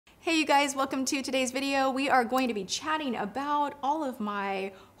Hey you guys, welcome to today's video. We are going to be chatting about all of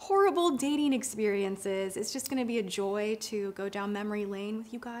my horrible dating experiences. It's just gonna be a joy to go down memory lane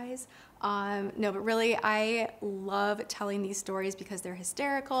with you guys. No, but really, I love telling these stories because they're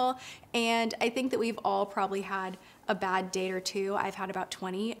hysterical, and I think that we've all probably had a bad date or two. I've had about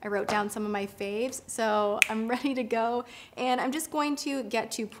 20. I wrote down some of my faves, so I'm ready to go, and I'm just going to get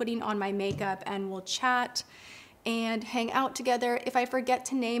to putting on my makeup and we'll chat and hang out together. If I forget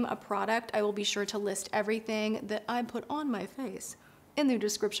to name a product, I will be sure to list everything that I put on my face in the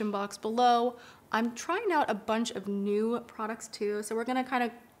description box below. I'm trying out a bunch of new products too, so we're gonna kind of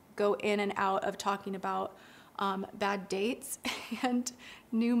go in and out of talking about bad dates and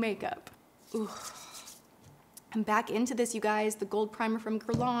new makeup. Ooh. I'm back into this, you guys. The gold primer from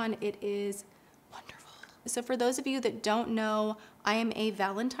Guerlain, it is wonderful. So for those of you that don't know, I am a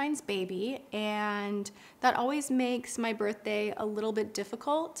Valentine's baby, and that always makes my birthday a little bit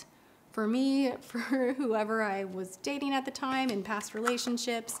difficult for me, for whoever I was dating at the time in past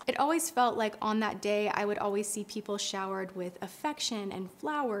relationships. It always felt like on that day, I would always see people showered with affection and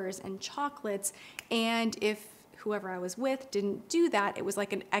flowers and chocolates, and if whoever I was with didn't do that, it was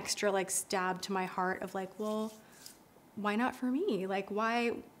like an extra stab to my heart of well, why not for me?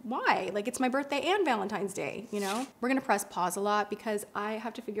 Why? Like, it's my birthday and Valentine's Day, you know? We're gonna press pause a lot because I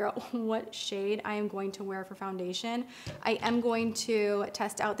have to figure out what shade I am going to wear for foundation. I am going to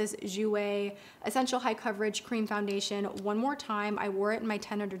test out this Jouer Essential High Coverage Cream Foundation one more time. I wore it in my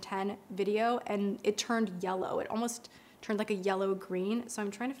 10 under 10 video and it turned yellow. It almost turned like a yellow green. So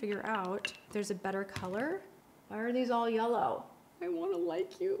I'm trying to figure out if there's a better color. Why are these all yellow? I wanna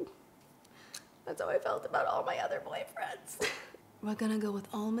like you. That's how I felt about all my other boyfriends. We're gonna go with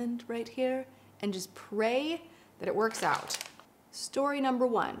Almond right here and just pray that it works out. Story number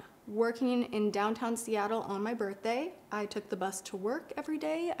one, working in downtown Seattle on my birthday. I took the bus to work every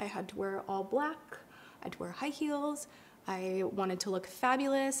day. I had to wear all black. I had to wear high heels. I wanted to look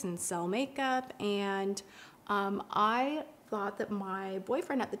fabulous and sell makeup, and I thought that my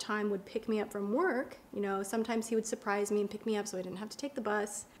boyfriend at the time would pick me up from work. You know, sometimes he would surprise me and pick me up so I didn't have to take the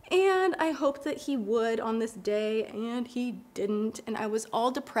bus. And I hoped that he would on this day, and he didn't. And I was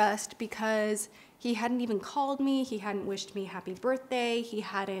all depressed because he hadn't even called me. He hadn't wished me happy birthday. He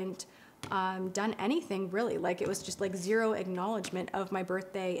hadn't done anything really. It was just zero acknowledgement of my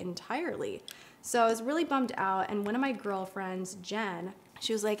birthday entirely. So I was really bummed out. And one of my girlfriends, Jen,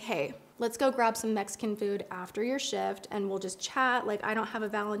 she was like, hey, let's go grab some Mexican food after your shift and we'll just chat. I don't have a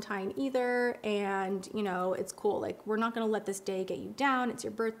Valentine either, and you know, it's cool. We're not gonna let this day get you down. It's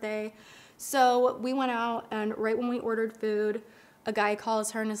your birthday. So we went out, and right when we ordered food, a guy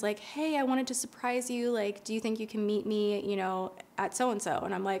calls her and is like, hey, I wanted to surprise you. Do you think you can meet me, you know, at so-and-so?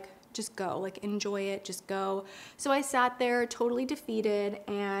 And I'm like, just go, enjoy it, just go. So I sat there totally defeated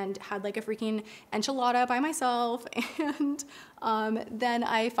and had a freaking enchilada by myself. And then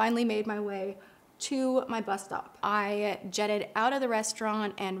I finally made my way to my bus stop. I jetted out of the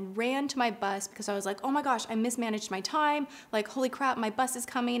restaurant and ran to my bus because I was like, oh my gosh, I mismanaged my time. Holy crap, my bus is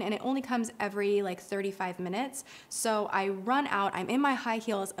coming, and it only comes every 35 minutes. So I run out, I'm in my high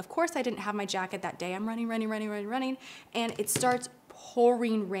heels. Of course I didn't have my jacket that day. I'm running, and it starts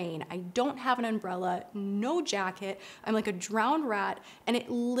pouring rain. I don't have an umbrella, no jacket. I'm like a drowned rat, and it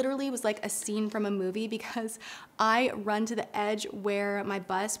literally was like a scene from a movie because I run to the edge where my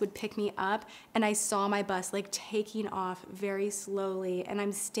bus would pick me up, and I saw my bus taking off very slowly, and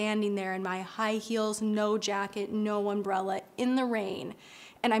I'm standing there in my high heels, no jacket, no umbrella, in the rain,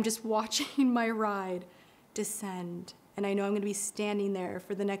 and I'm just watching my ride descend. And I know I'm gonna be standing there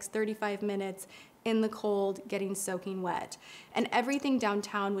for the next 35 minutes in the cold, getting soaking wet. And everything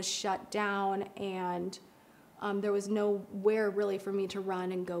downtown was shut down, and there was nowhere really for me to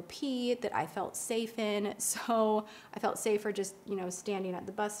run and go pee that I felt safe in. So I felt safer just, you know, standing at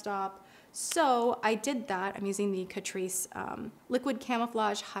the bus stop. So I did that. I'm using the Catrice Liquid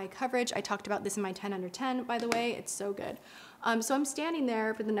Camouflage High Coverage. I talked about this in my 10 under 10, by the way. It's so good. So I'm standing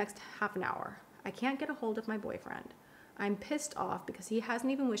there for the next half an hour. I can't get a hold of my boyfriend. I'm pissed off because he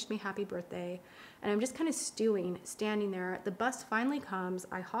hasn't even wished me happy birthday, and I'm just kind of stewing, standing there. The bus finally comes,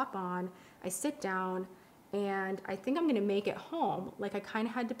 I hop on, I sit down, and I think I'm gonna make it home. I kind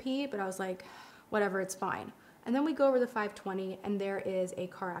of had to pee, but I was like, whatever, it's fine. And then we go over the 520, and there is a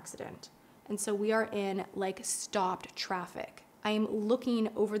car accident. And so we are in stopped traffic. I am looking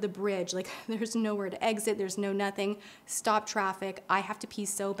over the bridge, there's nowhere to exit, there's no nothing, stop traffic. I have to pee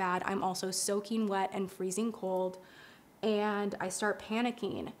so bad. I'm also soaking wet and freezing cold. And I start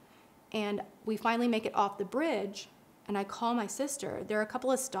panicking, and we finally make it off the bridge, and I call my sister. There are a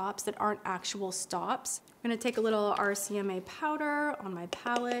couple of stops that aren't actual stops. I'm gonna take a little RCMA powder on my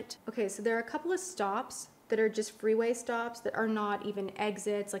palette. Okay, so there are a couple of stops that are just freeway stops that are not even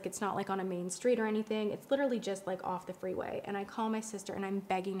exits. Like, it's not like on a main street or anything. It's literally just like off the freeway. And I call my sister and I'm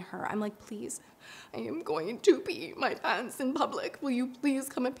begging her. I'm like, please, I am going to pee my pants in public. Will you please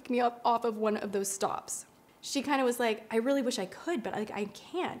come and pick me up off of one of those stops? She kind of was like, I really wish I could, but like, I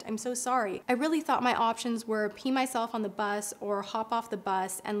can't. I'm so sorry. I really thought my options were pee myself on the bus or hop off the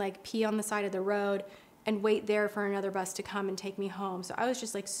bus and like pee on the side of the road and wait there for another bus to come and take me home. So I was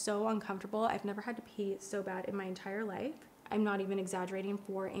just like so uncomfortable. I've never had to pee so bad in my entire life. I'm not even exaggerating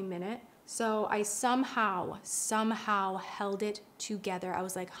for a minute. So I somehow held it together. I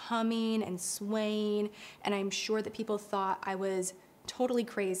was like humming and swaying, and I'm sure that people thought I was totally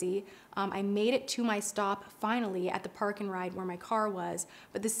crazy. I made it to my stop finally at the park and ride where my car was,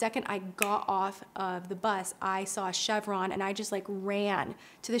 but the second I got off of the bus, I saw a Chevron and I just like ran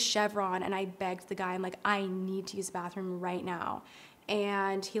to the Chevron and I begged the guy, I'm like, I need to use the bathroom right now.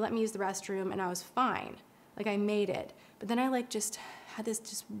 And he let me use the restroom and I was fine. Like, I made it. But then I like just had this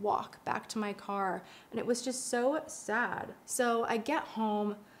just walk back to my car and it was just so sad. So I get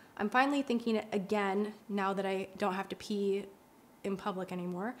home, I'm finally thinking again, now that I don't have to pee in public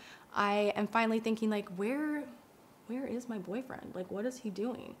anymore, I am finally thinking like, where is my boyfriend? Like, what is he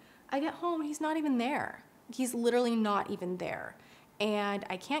doing? I get home, he's not even there. He's literally not even there. And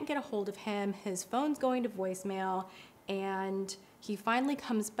I can't get a hold of him. His phone's going to voicemail, and he finally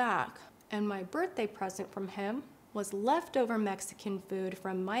comes back. And my birthday present from him was leftover Mexican food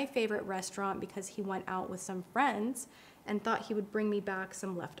from my favorite restaurant because he went out with some friends and thought he would bring me back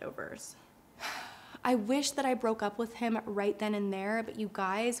some leftovers. I wish that I broke up with him right then and there, but you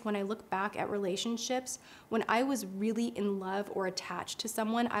guys, when I look back at relationships, when I was really in love or attached to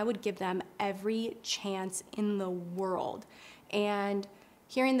someone, I would give them every chance in the world. And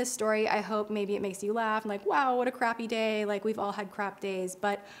hearing this story, I hope maybe it makes you laugh, like, wow, what a crappy day, like we've all had crap days.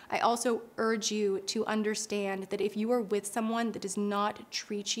 But I also urge you to understand that if you are with someone that does not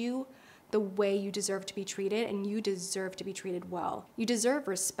treat you the way you deserve to be treated, and you deserve to be treated well, you deserve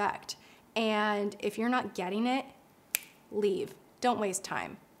respect. And if you're not getting it, leave. Don't waste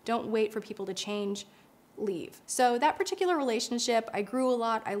time. Don't wait for people to change. Leave. So that particular relationship, I grew a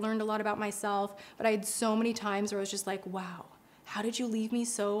lot. I learned a lot about myself, but I had so many times where I was just like, wow, how did you leave me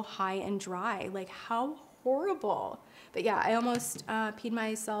so high and dry? Like, how horrible. But yeah, I almost peed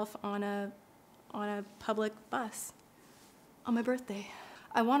myself on a public bus on my birthday.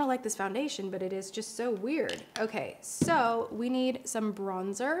 I want to like this foundation, but it is just so weird. Okay, so we need some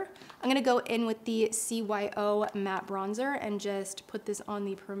bronzer. I'm gonna go in with the CYO matte bronzer and just put this on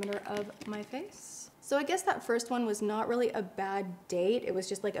the perimeter of my face. So I guess that first one was not really a bad date. It was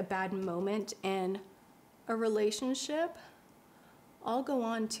just like a bad moment in a relationship. I'll go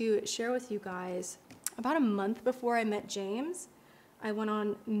on to share with you guys, about a month before I met James, I went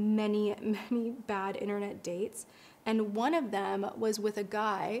on many bad internet dates. And one of them was with a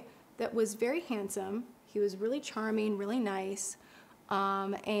guy that was very handsome. He was really charming, really nice.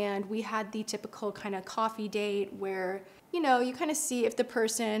 And we had the typical kind of coffee date where, you know, you kind of see if the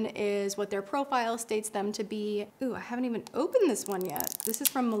person is what their profile states them to be. Ooh, I haven't even opened this one yet. This is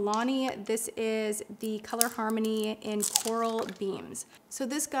from Milani. This is the Color Harmony in Coral Beams. So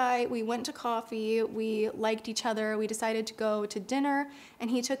this guy, we went to coffee, we liked each other, we decided to go to dinner, and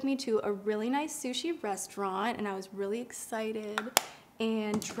he took me to a really nice sushi restaurant, and I was really excited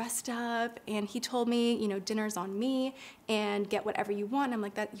and dressed up, and he told me, you know, dinner's on me and get whatever you want. And I'm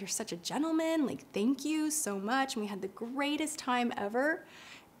like, that you're such a gentleman, like, thank you so much. And we had the greatest time ever,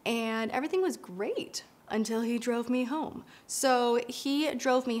 and everything was great until he drove me home. So he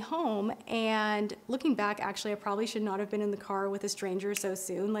drove me home, and looking back, actually, I probably should not have been in the car with a stranger so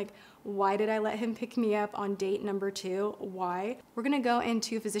soon. Like, why did I let him pick me up on date number 2? Why? We're gonna go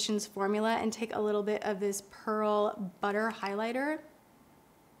into Physicians Formula and take a little bit of this Pearl Butter Highlighter.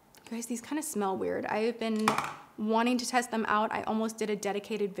 Guys, these kind of smell weird. I have been wanting to test them out. I almost did a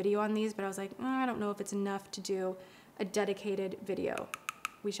dedicated video on these, but I was like, I don't know if it's enough to do a dedicated video.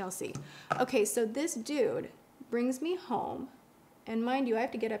 We shall see. Okay, so this dude brings me home, and mind you, I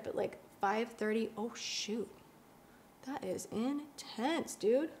have to get up at like 5:30. Oh shoot, that is intense,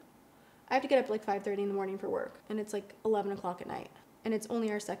 dude. I have to get up at like 5:30 in the morning for work, and it's like 11 o'clock at night, and it's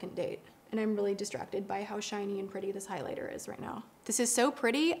only our second date. And I'm really distracted by how shiny and pretty this highlighter is right now. This is so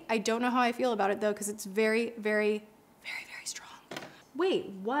pretty. I don't know how I feel about it though, because it's very strong. Wait,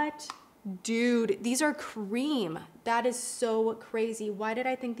 what? Dude, these are cream. That is so crazy. Why did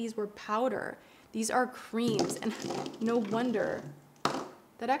I think these were powder? These are creams, and no wonder.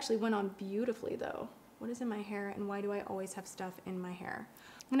 That actually went on beautifully though. What is in my hair and why do I always have stuff in my hair?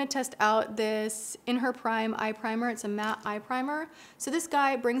 I'm gonna test out this In Her Prime eye primer. It's a matte eye primer. So this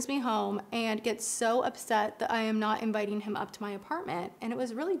guy brings me home and gets so upset that I am not inviting him up to my apartment. And it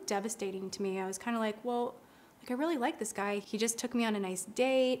was really devastating to me. I was kind of like, well, like I really like this guy. He just took me on a nice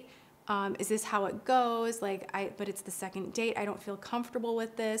date. Is this how it goes? But it's the second date. I don't feel comfortable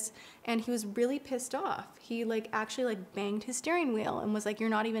with this. And he was really pissed off. He actually banged his steering wheel and was like, you're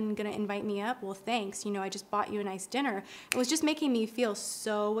not even gonna invite me up? Well, thanks. You know, I just bought you a nice dinner. It was just making me feel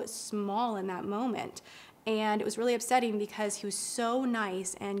so small in that moment. And it was really upsetting because he was so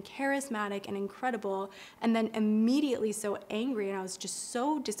nice and charismatic and incredible, and then immediately so angry, and I was just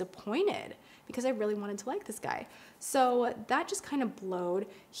so disappointed because I really wanted to like this guy. So that just kind of blowed.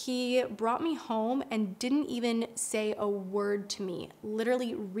 He brought me home and didn't even say a word to me.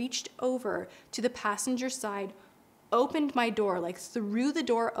 Literally reached over to the passenger side, opened my door, threw the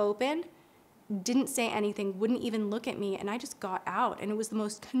door open, didn't say anything, wouldn't even look at me, and I just got out, and it was the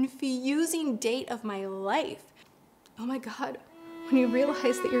most confusing date of my life. Oh my God, when you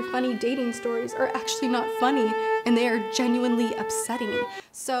realize that your funny dating stories are actually not funny and they are genuinely upsetting.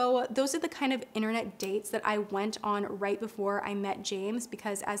 So those are the kind of internet dates that I went on right before I met James,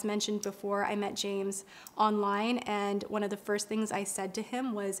 because as mentioned before, I met James online, and one of the first things I said to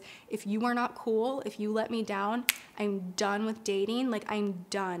him was, if you are not cool, if you let me down, I'm done with dating. I'm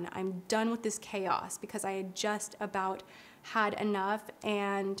done. I'm done with this chaos, because I had just about had enough.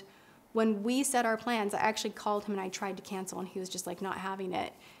 And when we set our plans, I actually called him and I tried to cancel, and he was just not having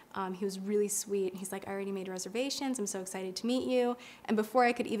it. He was really sweet. He's like, I already made reservations. I'm so excited to meet you. And before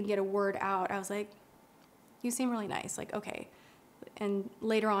I could even get a word out, I was like, you seem really nice. Okay. And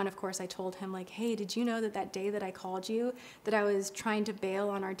later on, of course, I told him hey, did you know that day that I called you, that I was trying to bail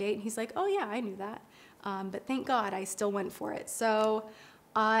on our date? And he's like, oh yeah, I knew that. But thank God I still went for it. So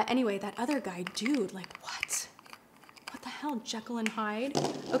anyway, that other guy, dude, what? What the hell, Jekyll and Hyde?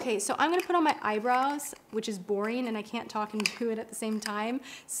 Okay, so I'm gonna put on my eyebrows, which is boring, and I can't talk and do it at the same time.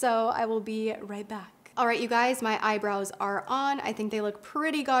 So I will be right back. All right, you guys, my eyebrows are on. I think they look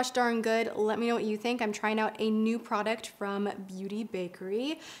pretty gosh darn good. Let me know what you think. I'm trying out a new product from Beauty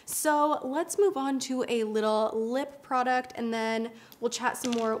Bakery. So let's move on to a little lip product, and then we'll chat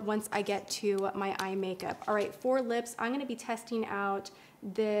some more once I get to my eye makeup. All right, for lips, I'm gonna be testing out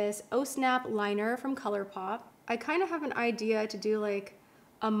this Oh Snap liner from ColourPop. I kind of have an idea to do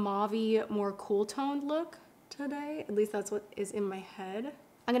a mauve-y, more cool toned look today. At least that's what is in my head.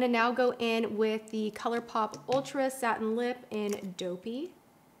 I'm gonna now go in with the ColourPop Ultra Satin Lip in Dopey.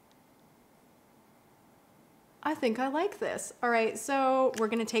 I think I like this. All right, so we're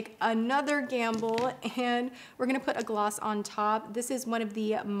gonna take another gamble and we're gonna put a gloss on top. This is one of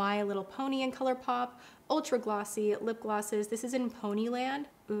the My Little Pony and ColourPop Ultra Glossy lip glosses. This is in Ponyland.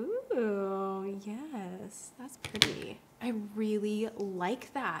 Ooh, yes, that's pretty. I really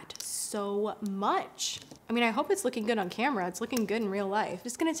like that so much. I mean, I hope it's looking good on camera. It's looking good in real life.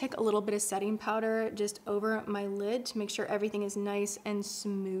 Just gonna take a little bit of setting powder just over my lid to make sure everything is nice and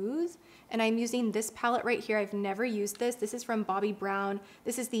smooth. And I'm using this palette right here. I've never used this. This is from Bobbi Brown.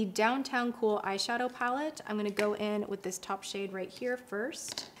 This is the Downtown Cool eyeshadow palette. I'm gonna go in with this top shade right here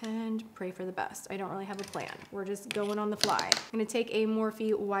first and pray for the best. I don't really have a plan. We're just going on the fly. I'm gonna take a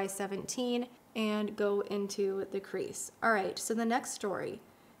Morphe Y17 and go into the crease. All right, so the next story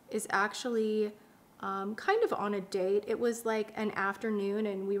is actually kind of on a date. It was an afternoon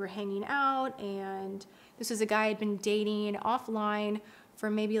and we were hanging out, and this was a guy I'd been dating offline for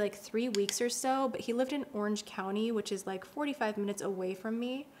maybe 3 weeks or so, but he lived in Orange County, which is 45 minutes away from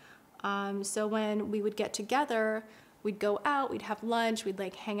me. So when we would get together, we'd go out, we'd have lunch, we'd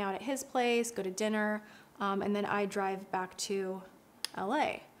hang out at his place, go to dinner, and then I'd drive back to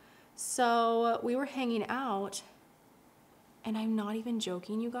LA. So we were hanging out, and I'm not even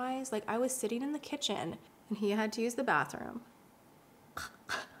joking, you guys. I was sitting in the kitchen and he had to use the bathroom.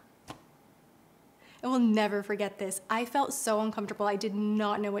 I will never forget this. I felt so uncomfortable. I did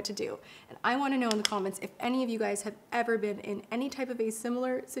not know what to do. And I want to know in the comments if any of you guys have ever been in any type of a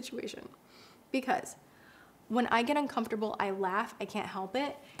similar situation. Because when I get uncomfortable, I laugh. I can't help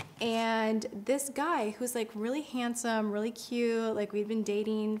it. And this guy who's really handsome, really cute, we'd been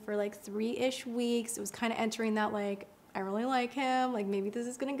dating for 3-ish weeks. It was kind of entering that I really like him, maybe this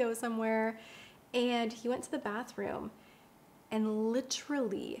is gonna go somewhere. And he went to the bathroom and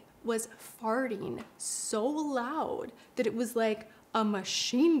literally was farting so loud that it was a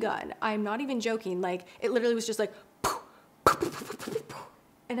machine gun. I'm not even joking. It literally was just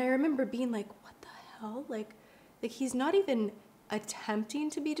and I remember being what the hell? He's not even attempting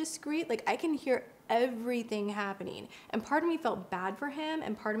to be discreet. I can hear everything happening. And part of me felt bad for him,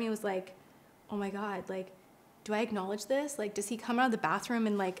 and part of me was oh my God, like, do I acknowledge this? Like, does he come out of the bathroom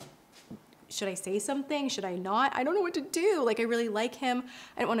and like, should I say something? Should I not? I don't know what to do. Like, I really like him.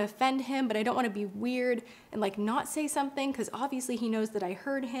 I don't want to offend him, but I don't want to be weird and like not say something because obviously he knows that I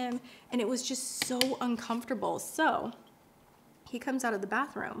heard him, and it was just so uncomfortable. So he comes out of the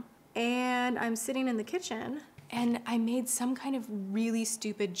bathroom and I'm sitting in the kitchen and I made some kind of really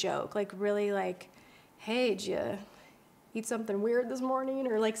stupid joke, like really like, hey, did you eat something weird this morning?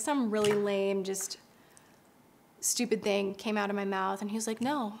 Or like some really lame, just stupid thing came out of my mouth, and he was like,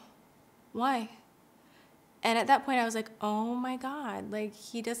 no. Why? And at that point I was like, oh my God, like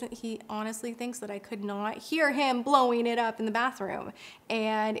he honestly thinks that I could not hear him blowing it up in the bathroom.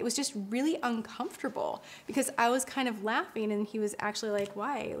 And it was just really uncomfortable because I was kind of laughing and he was actually like,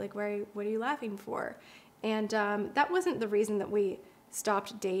 why? Like, what are you laughing for? And that wasn't the reason that we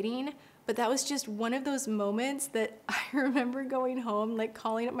stopped dating, but that was just one of those moments that I remember going home, like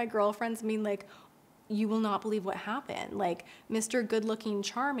calling up my girlfriends and being like, you will not believe what happened. Like, Mr. Good-Looking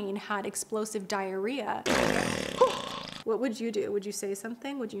Charming had explosive diarrhea. What would you do? Would you say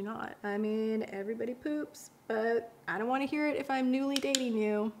something? Would you not? I mean, everybody poops, but I don't want to hear it if I'm newly dating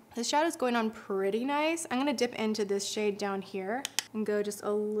you. The shadow's going on pretty nice. I'm gonna dip into this shade down here and go just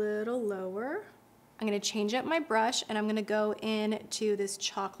a little lower. I'm gonna change up my brush and I'm gonna go into this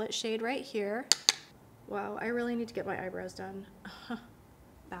chocolate shade right here. Wow, I really need to get my eyebrows done.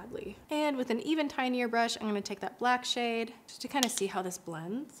 Badly. And with an even tinier brush, I'm gonna take that black shade just to kind of see how this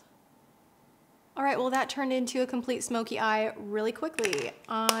blends. All right, well, that turned into a complete smoky eye really quickly.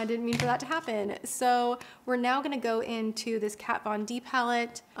 I didn't mean for that to happen. So we're now gonna go into this Kat Von D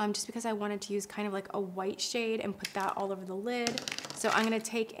palette just because I wanted to use kind of like a white shade and put that all over the lid. So I'm gonna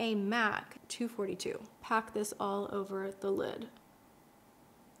take a MAC 242, pack this all over the lid.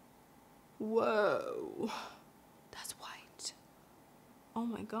 Whoa, that's white. Oh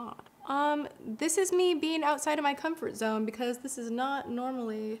my God. This is me being outside of my comfort zone because this is not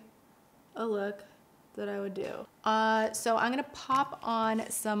normally a look that I would do. So I'm gonna pop on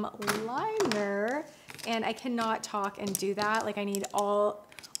some liner, and I cannot talk and do that. Like, I need all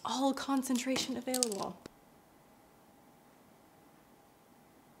concentration available.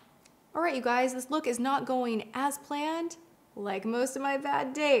 All right, you guys, this look is not going as planned, like most of my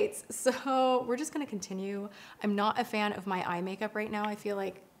bad dates. So we're just gonna continue. I'm not a fan of my eye makeup right now. I feel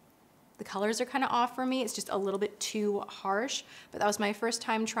like the colors are kind of off for me. It's just a little bit too harsh, but that was my first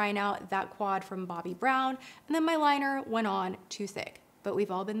time trying out that quad from Bobbi Brown, and then my liner went on too thick. But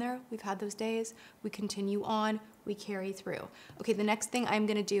we've all been there. We've had those days. We continue on. We carry through. Okay, the next thing I'm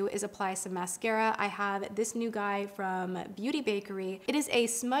gonna do is apply some mascara. I have this new guy from Beauty Bakery. It is a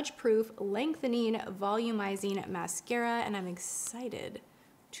smudge-proof, lengthening, volumizing mascara, and I'm excited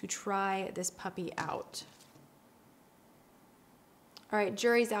to try this puppy out. All right,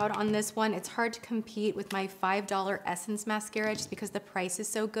 jury's out on this one. It's hard to compete with my $5 Essence mascara just because the price is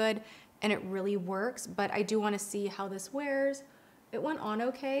so good and it really works, but I do wanna see how this wears. It went on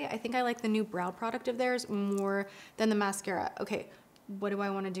okay. I think I like the new brow product of theirs more than the mascara. Okay, what do I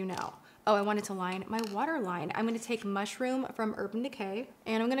wanna do now? Oh, I wanted to line my waterline. I'm gonna take Mushroom from Urban Decay,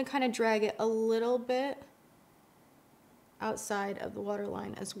 and I'm gonna kind of drag it a little bit outside of the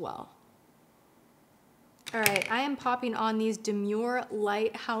waterline as well. All right, I am popping on these Demure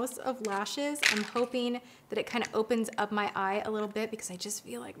Light House of Lashes. I'm hoping that it kind of opens up my eye a little bit because I just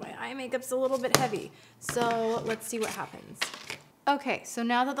feel like my eye makeup's a little bit heavy. So let's see what happens. Okay, so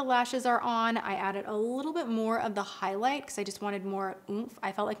now that the lashes are on, I added a little bit more of the highlight because I just wanted more oomph.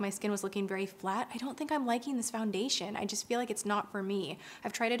 I felt like my skin was looking very flat. I don't think I'm liking this foundation. I just feel like it's not for me.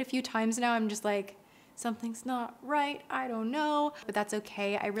 I've tried it a few times now. I'm just like, something's not right. I don't know, but that's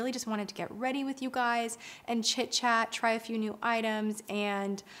okay. I really just wanted to get ready with you guys and chit chat, try a few new items,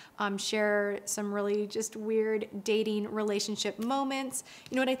 and share some really just weird dating relationship moments.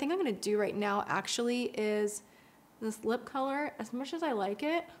 You know what I think I'm gonna do right now actually is this lip color. As much as I like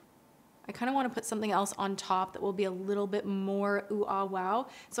it, I kind of want to put something else on top that will be a little bit more ooh ah wow.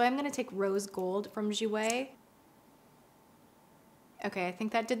 So I'm gonna take Rose Gold from Jouer. Okay, I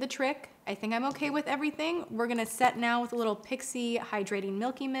think that did the trick. I think I'm okay with everything. We're gonna set now with a little Pixi Hydrating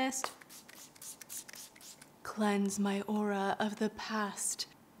Milky Mist. Cleanse my aura of the past.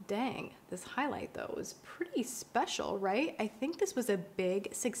 Dang, this highlight though was pretty special, right? I think this was a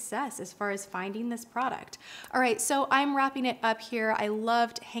big success as far as finding this product. All right, so I'm wrapping it up here. I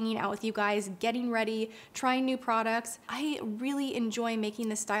loved hanging out with you guys, getting ready, trying new products. I really enjoy making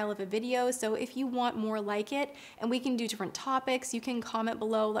this style of a video, so if you want more like it and we can do different topics, you can comment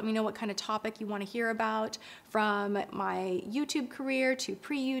below, let me know what kind of topic you want to hear about. from my YouTube career to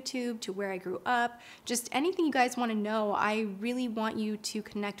pre-YouTube to where I grew up, just anything you guys want to know. I really want you to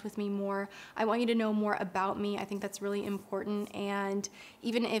connect with me more. I want you to know more about me. I think that's really important. And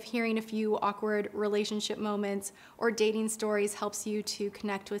even if hearing a few awkward relationship moments or dating stories helps you to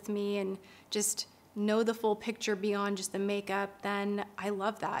connect with me and just know the full picture beyond just the makeup, then I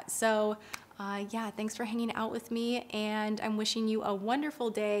love that. So yeah, thanks for hanging out with me, and I'm wishing you a wonderful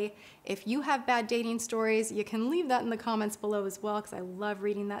day. If you have bad dating stories, you can leave that in the comments below as well, because I love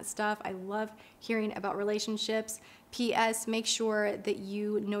reading that stuff. I love hearing about relationships. P.S. Make sure that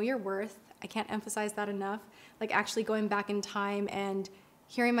you know your worth. I can't emphasize that enough. Like, actually going back in time and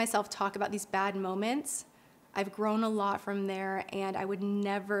hearing myself talk about these bad moments, I've grown a lot from there, and I would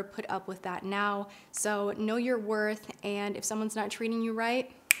never put up with that now. So know your worth, and if someone's not treating you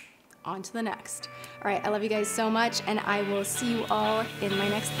right, on to the next. All right, I love you guys so much, and I will see you all in my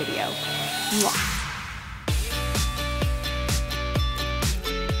next video. Mwah.